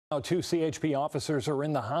Now, two CHP officers are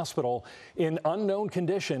in the hospital in unknown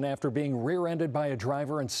condition after being rear-ended by a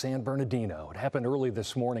driver in San Bernardino. It happened early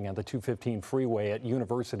this morning on the 215 freeway at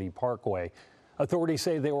University Parkway. Authorities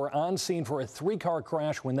say they were on scene for a three-car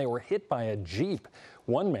crash when they were hit by a Jeep.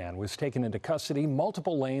 One man was taken into custody.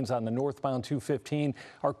 Multiple lanes on the northbound 215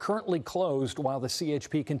 are currently closed while the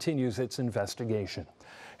CHP continues its investigation.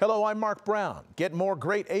 Hello, I'm Mark Brown. Get more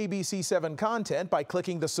great ABC7 content by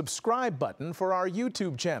clicking the subscribe button for our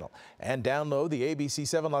YouTube channel and download the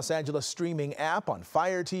ABC7 Los Angeles streaming app on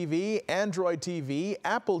Fire TV, Android TV,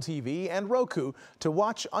 Apple TV, and Roku to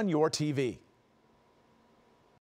watch on your TV.